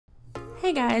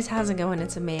Hey guys, how's it going?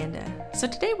 It's Amanda. So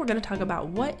today we're going to talk about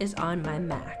what is on my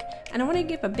Mac. And I want to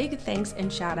give a big thanks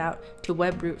and shout out to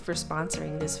Webroot for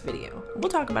sponsoring this video.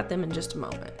 We'll talk about them in just a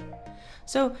moment.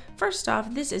 So first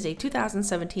off, this is a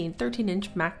 2017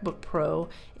 13-inch MacBook Pro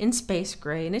in space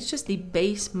gray, and it's just the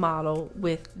base model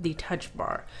with the touch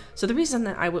bar. So the reason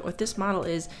that I went with this model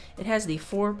is it has the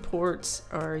 4 ports,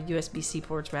 or USB-C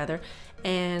ports rather,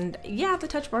 and yeah, the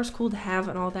touch bar is cool to have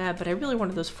and all that, but I really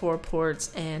wanted those 4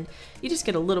 ports, and you just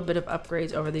get a little bit of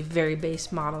upgrades over the very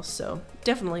base model, so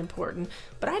definitely important.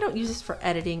 But I don't use this for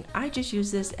editing. I just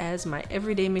use this as my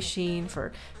everyday machine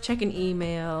for checking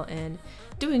email and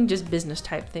doing just business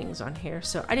type things on here.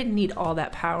 So I didn't need all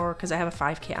that power because I have a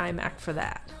 5K iMac for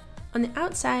that. On the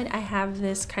outside, I have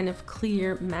this kind of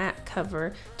clear matte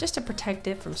cover just to protect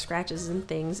it from scratches and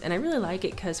things, and I really like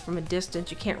it because from a distance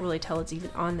you can't really tell it's even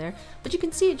on there, but you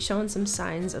can see it's showing some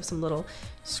signs of some little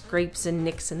scrapes and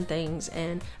nicks and things,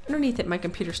 and underneath it my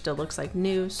computer still looks like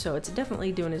new, so it's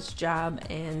definitely doing its job,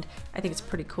 and I think it's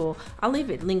pretty cool. I'll leave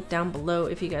it linked down below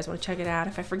if you guys want to check it out.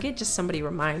 If I forget, just somebody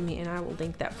remind me and I will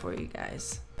link that for you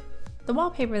guys. The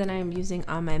wallpaper that I am using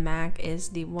on my Mac is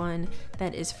the one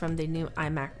that is from the new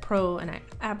iMac Pro, and I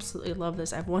absolutely love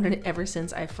this. I've wanted it ever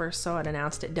since I first saw it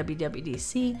announced at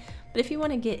WWDC, but if you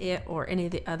want to get it or any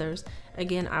of the others,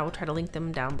 again, I will try to link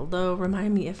them down below.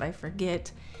 Remind me if I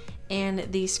forget. And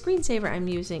the screensaver I'm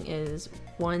using is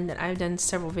one that I've done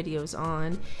several videos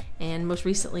on, and most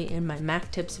recently in my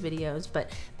Mac tips videos, but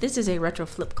this is a retro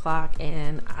flip clock,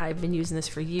 and I've been using this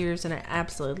for years and I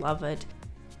absolutely love it.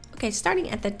 Okay, starting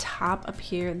at the top up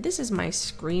here, this is my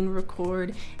screen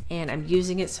record, and I'm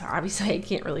using it, so obviously I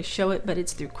can't really show it, but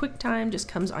it's through QuickTime, just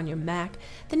comes on your Mac.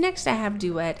 The next I have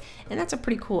Duet, and that's a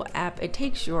pretty cool app. It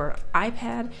takes your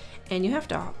iPad and you have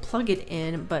to plug it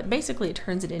in, but basically it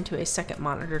turns it into a second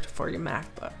monitor for your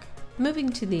MacBook. Moving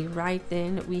to the right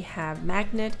then, we have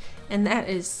Magnet, and that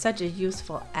is such a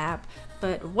useful app,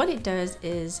 but what it does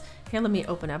is, here, let me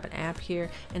open up an app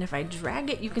here, and if I drag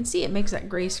it, you can see it makes that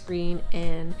gray screen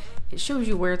and it shows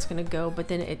you where it's going to go, but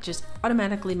then it just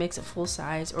automatically makes it full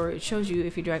size, or it shows you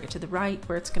if you drag it to the right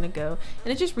where it's going to go,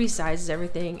 and it just resizes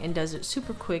everything and does it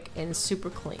super quick and super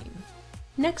clean.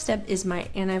 Next up is my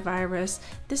antivirus.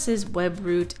 This is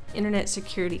Webroot Internet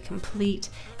Security Complete,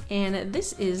 and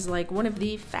this is like one of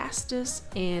the fastest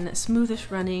and smoothest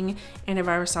running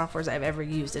antivirus softwares I've ever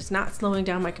used. It's not slowing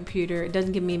down my computer, it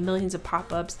doesn't give me millions of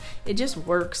pop-ups, it just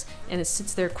works and it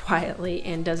sits there quietly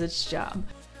and does its job.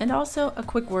 And also a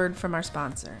quick word from our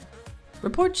sponsor.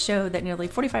 Reports show that nearly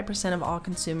 45% of all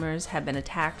consumers have been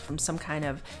attacked from some kind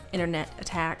of internet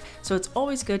attack, so it's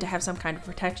always good to have some kind of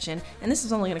protection, and this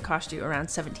is only going to cost you around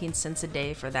 17 cents a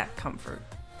day for that comfort.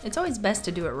 It's always best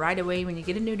to do it right away when you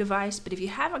get a new device, but if you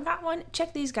haven't got one,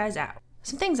 check these guys out.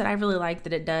 Some things that I really like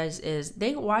that it does is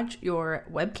they watch your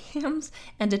webcams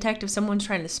and detect if someone's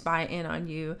trying to spy in on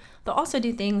you. They'll also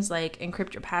do things like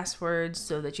encrypt your passwords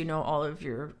so that you know all of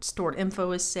your stored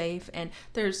info is safe, and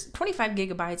there's 25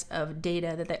 gigabytes of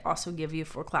data that they also give you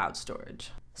for cloud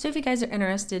storage. So if you guys are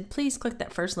interested, please click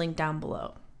that first link down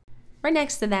below. Right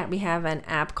next to that, we have an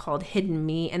app called Hidden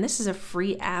Me, and this is a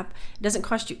free app. It doesn't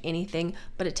cost you anything,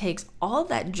 but it takes all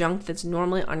that junk that's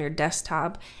normally on your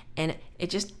desktop and it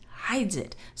just hides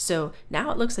it. So now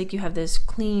it looks like you have this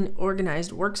clean, organized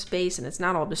workspace and it's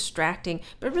not all distracting,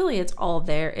 but really it's all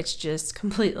there. It's just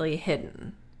completely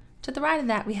hidden. To the right of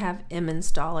that, we have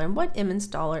MInstaller, and what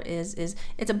MInstaller is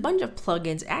it's a bunch of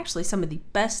plugins, actually some of the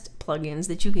best plugins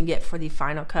that you can get for the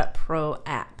Final Cut Pro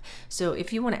app. So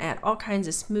if you want to add all kinds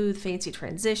of smooth, fancy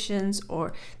transitions,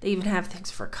 or they even have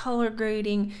things for color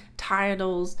grading,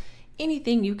 titles,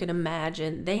 anything you can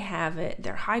imagine, they have it.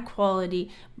 They're high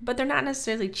quality, but they're not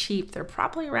necessarily cheap. They're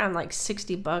probably around like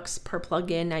 60 bucks per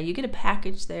plugin. Now you get a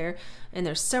package there, and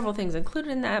there's several things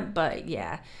included in that, but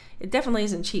yeah, it definitely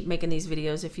isn't cheap making these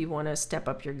videos if you want to step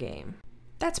up your game.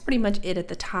 That's pretty much it at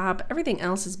the top. Everything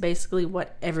else is basically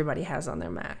what everybody has on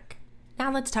their Mac.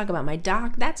 Now let's talk about my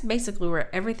dock. That's basically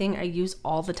where everything I use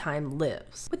all the time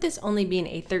lives. With this only being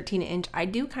a 13-inch, I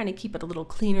do kind of keep it a little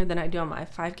cleaner than I do on my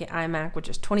 5K iMac, which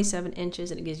is 27 inches,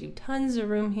 and it gives you tons of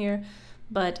room here.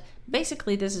 But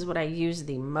basically this is what I use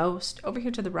the most. Over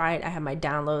here to the right, I have my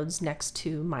downloads next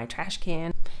to my trash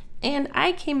can. And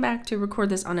I came back to record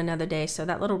this on another day, so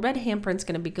that little red handprint's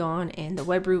going to be gone and the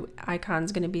Webroot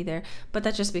icon's going to be there, but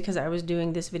that's just because I was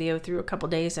doing this video through a couple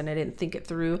days and I didn't think it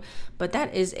through. But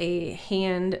that is a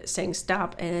hand saying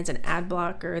stop, and it's an ad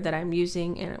blocker that I'm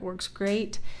using and it works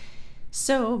great.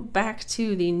 So back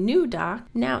to the new dock.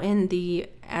 Now in the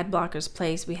ad blockers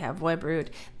place, we have WebRoot.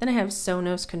 Then I have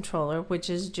Sonos controller, which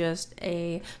is just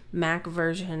a Mac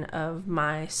version of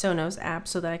my Sonos app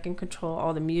so that I can control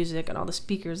all the music and all the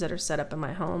speakers that are set up in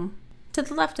my home. To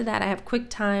the left of that, I have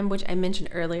QuickTime, which I mentioned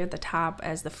earlier at the top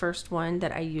as the first one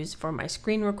that I use for my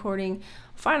screen recording.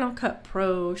 Final Cut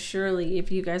Pro, surely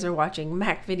if you guys are watching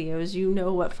Mac videos, you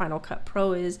know what Final Cut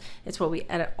Pro is. It's what we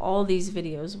edit all these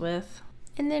videos with.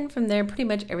 And then from there, pretty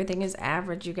much everything is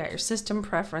average. You got your system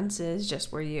preferences,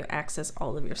 just where you access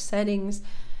all of your settings.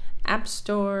 App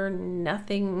Store,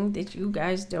 nothing that you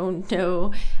guys don't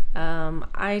know.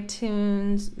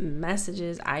 iTunes,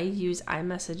 messages. I use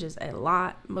iMessages a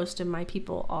lot. Most of my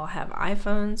people all have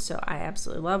iPhones, so I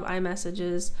absolutely love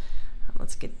iMessages.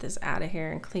 Let's get this out of here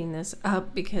and clean this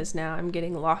up because now I'm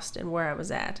getting lost in where I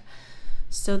was at.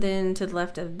 So then to the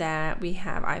left of that, we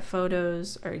have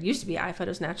iPhotos, or it used to be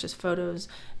iPhotos, now it's just Photos,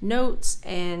 Notes,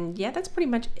 and yeah, that's pretty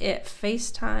much it.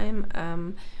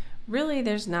 FaceTime, really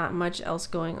there's not much else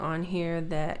going on here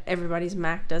that everybody's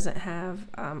Mac doesn't have.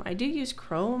 I do use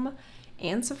Chrome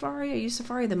and Safari. I use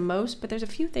Safari the most, but there's a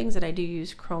few things that I do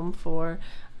use Chrome for.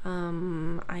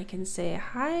 I can say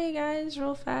hi guys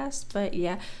real fast, but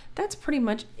yeah, that's pretty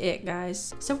much it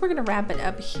guys. So we're gonna wrap it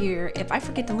up here. If I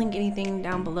forget to link anything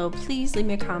down below, please leave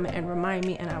me a comment and remind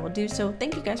me and I will do so.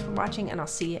 Thank you guys for watching and I'll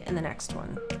see you in the next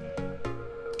one.